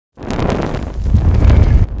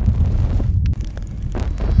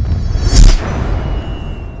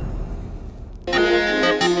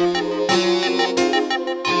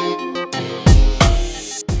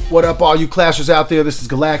What up, all you clashers out there? This is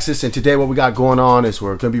Galaxis, and today what we got going on is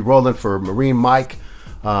we're going to be rolling for Marine Mike.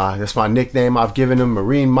 That's my nickname I've given him,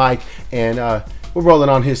 Marine Mike, and we're rolling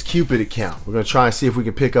on his Cupid account. We're going to try and see if we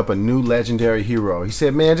can pick up a new legendary hero. He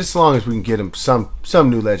said, man, just as long as we can get him some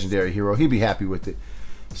new legendary hero, he'd be happy with it.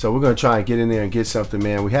 So we're going to try and get in there and get something,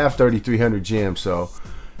 man. We have 3,300 gems, so,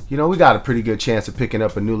 you know, we got a pretty good chance of picking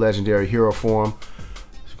up a new legendary hero for him.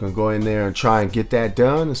 Gonna go in there and try and get that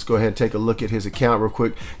done. Let's go ahead and take a look at his account real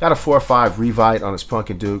quick. Got a 4/5 Revite on his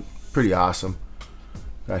Punkin Duke. Pretty awesome.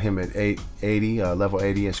 Got him at 880, level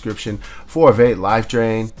 80 inscription. 4 of 8 life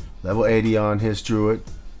drain, level 80 on his Druid.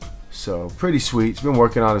 So pretty sweet. He's been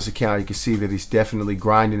working on his account. You can see that he's definitely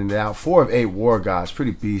grinding it out. 4 of 8 War Gods. Pretty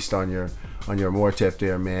beast on your Mortep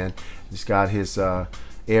there, man. He's got his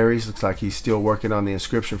Ares. Looks like he's still working on the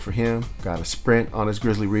inscription for him. Got a sprint on his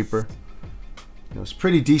Grizzly Reaper. You know, it's a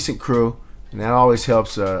pretty decent crew, and that always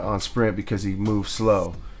helps on sprint because he moves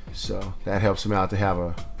slow. So that helps him out to have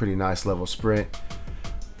a pretty nice level sprint.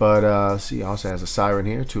 But let's see, he also has a Siren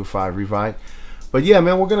here, 2 of 5 Revite. But yeah,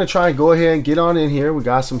 man, we're going to try and go ahead and get on in here. We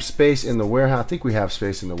got some space in the warehouse. I think we have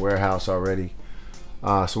space in the warehouse already.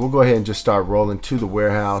 So we'll go ahead and just start rolling to the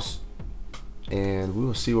warehouse, and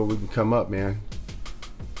we'll see what we can come up, man.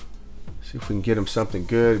 See if we can get him something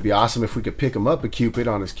good. It'd be awesome if we could pick him up a Cupid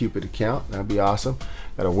on his Cupid account. That'd be awesome.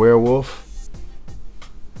 Got a werewolf.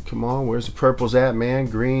 Come on, where's the purples at, man?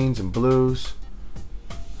 Greens and blues.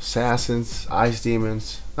 Assassins, ice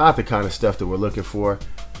demons. Not the kind of stuff that we're looking for.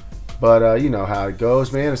 But you know how it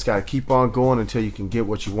goes, man. It's got to keep on going until you can get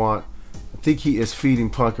what you want. I think he is feeding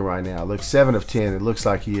Punkin right now. Look, 7 of 10. It looks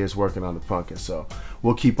like he is working on the Punkin. So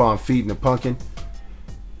we'll keep on feeding the Punkin.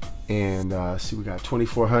 And see, we got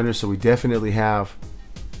 2,400, so we definitely have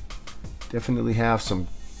some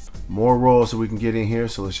more rolls that we can get in here.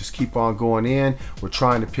 So let's just keep on going in. We're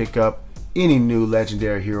trying to pick up any new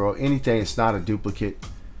legendary hero, anything that's not a duplicate.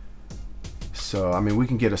 So I mean, we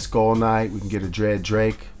can get a Skull Knight, we can get a Dread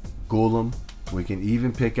Drake, Golem. We can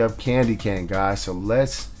even pick up Candy Cane, guys. So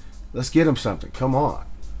let's get him something. Come on,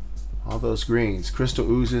 all those greens, Crystal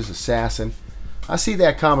Oozes, Assassin. I see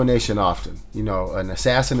that combination often. You know, an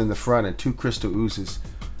Assassin in the front and 2 Crystal Oozes.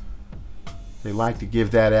 They like to give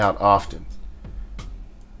that out often.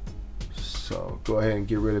 So go ahead and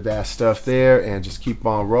get rid of that stuff there and just keep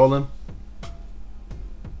on rolling.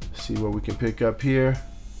 See what we can pick up here.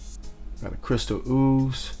 Got a Crystal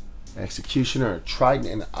Ooze, Executioner, a Triton,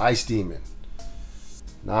 and an Ice Demon.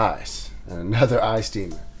 Nice. And another Ice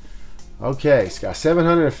Demon. Okay, it's got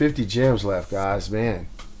 750 gems left, guys. Man,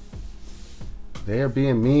 they are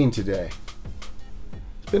being mean today.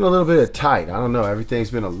 It's been a little bit tight. I don't know. Everything's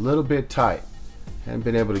been a little bit tight. Haven't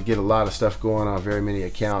been able to get a lot of stuff going on very many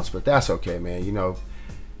accounts, but that's okay, man. You know,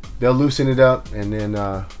 they'll loosen it up, and then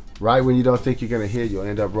right when you don't think you're going to hit, you'll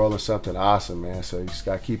end up rolling something awesome, man. So you just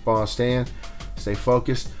got to keep on staying, stay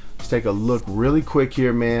focused. Let's take a look really quick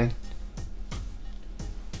here, man.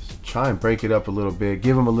 Just try and break it up a little bit.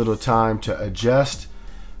 Give them a little time to adjust.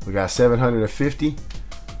 We got 750.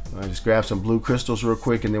 Just grab some blue crystals real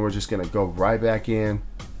quick, and then we're just going to go right back in.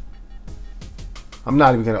 I'm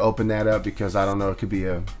not even going to open that up because I don't know, it could be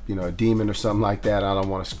a, you know, a demon or something like that. I don't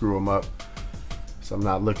want to screw them up. So I'm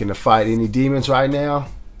not looking to fight any demons right now.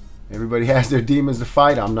 Everybody has their demons to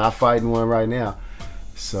fight. I'm not fighting one right now.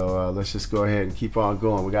 So let's just go ahead and keep on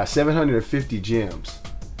going. We got 750 gems.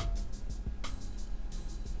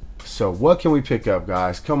 So what can we pick up,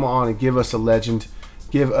 guys? Come on and give us a legend.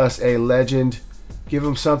 Give us a legend. Give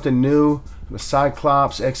him something new. A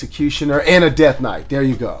Cyclops, Executioner, and a Death Knight. There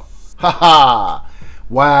you go. Haha.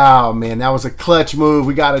 Wow, man, that was a clutch move.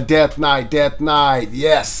 We got a Death Knight. Death Knight.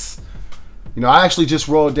 Yes. You know, I actually just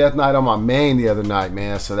rolled Death Knight on my main the other night,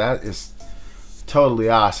 man. So that is totally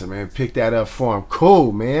awesome, man. Pick that up for him.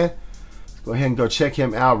 Cool, man. Let's go ahead and go check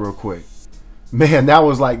him out real quick. Man, that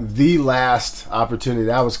was like the last opportunity.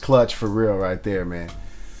 That was clutch for real right there, man.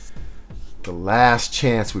 The last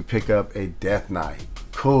chance we pick up a Death Knight.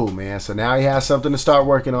 Cool, man. So now he has something to start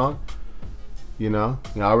working on. You know,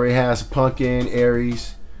 he already has a Punkin,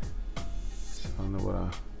 Ares. So I don't know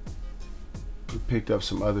what we picked up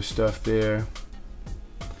some other stuff there.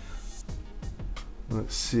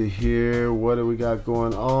 Let's see here. What do we got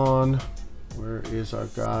going on? Where is our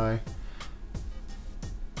guy?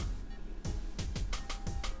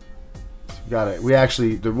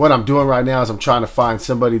 What I'm doing right now is I'm trying to find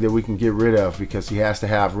somebody that we can get rid of because he has to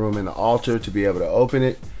have room in the altar to be able to open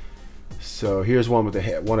it. So here's one with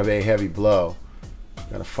one of a heavy blow.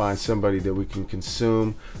 Got to find somebody that we can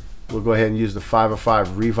consume. We'll go ahead and use the 5 of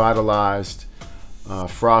 5 revitalized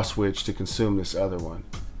Frost Witch to consume this other one.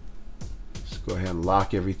 Let's go ahead and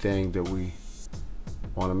lock everything that we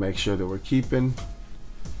Want to make sure that we're keeping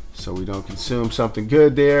so we don't consume something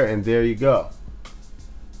good there. And there you go.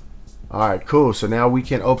 All right, cool. So now we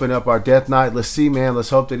can open up our Death Knight. Let's see, man. Let's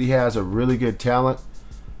hope that he has a really good talent.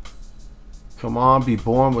 Come on, be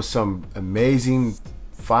born with some amazing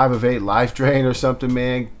 5 of 8 life drain or something,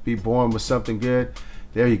 man. Be born with something good.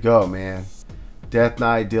 There you go, man. Death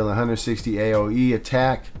Knight dealing 160 AoE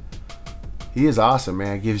attack. He is awesome,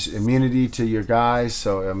 man. Gives immunity to your guys.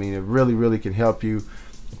 So, I mean, it really, really can help you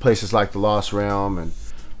in places like the Lost Realm and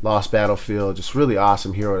Lost Battlefield. Just really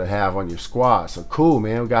awesome hero to have on your squad. So cool,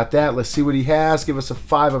 man. We got that. Let's see what he has. Give us a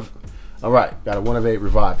 5 of... All right, got a 1 of 8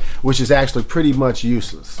 revive, which is actually pretty much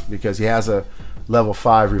useless because he has a level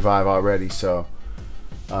 5 revive already. So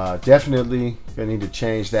definitely gonna need to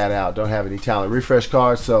change that out. Don't have any talent refresh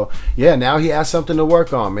cards. So yeah, now he has something to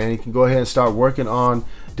work on, man. He can go ahead and start working on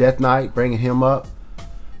Death Knight, bringing him up.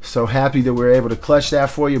 So happy that we're able to clutch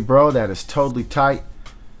that for you, bro. That is totally tight.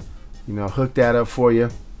 You know, hook that up for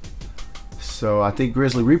you. So I think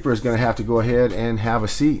Grizzly Reaper is gonna have to go ahead and have a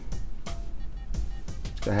seat.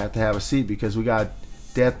 Gonna have to have a seat because we got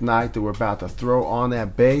Death Knight that we're about to throw on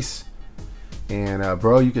that base. And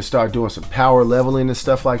bro, you can start doing some power leveling and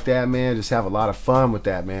stuff like that, man. Just have a lot of fun with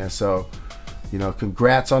that, man. So, you know,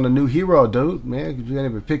 congrats on the new hero, dude, man. You're gonna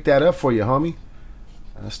even pick that up for you, homie.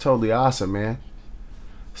 That's totally awesome, man.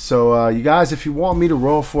 So you guys, if you want me to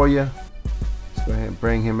roll for you, let's go ahead and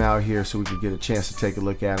bring him out here so we can get a chance to take a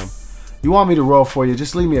look at him. You want me to roll for you,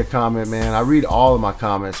 just leave me a comment, man. I read all of my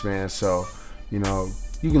comments, man. So, you know,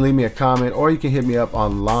 you can leave me a comment or you can hit me up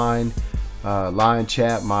on line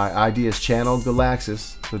chat. My ID is Channel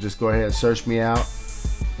Galaxis. So just go ahead and search me out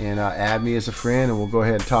and add me as a friend, and we'll go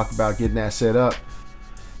ahead and talk about getting that set up.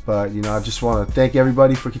 But, you know, I just want to thank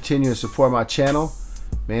everybody for continuing to support my channel,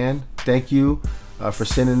 man. Thank you for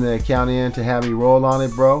sending the account in to have me roll on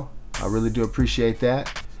it, bro. I really do appreciate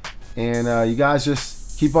that. And you guys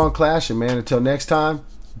just keep on clashing, man. Until next time,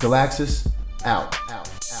 Galaxis out.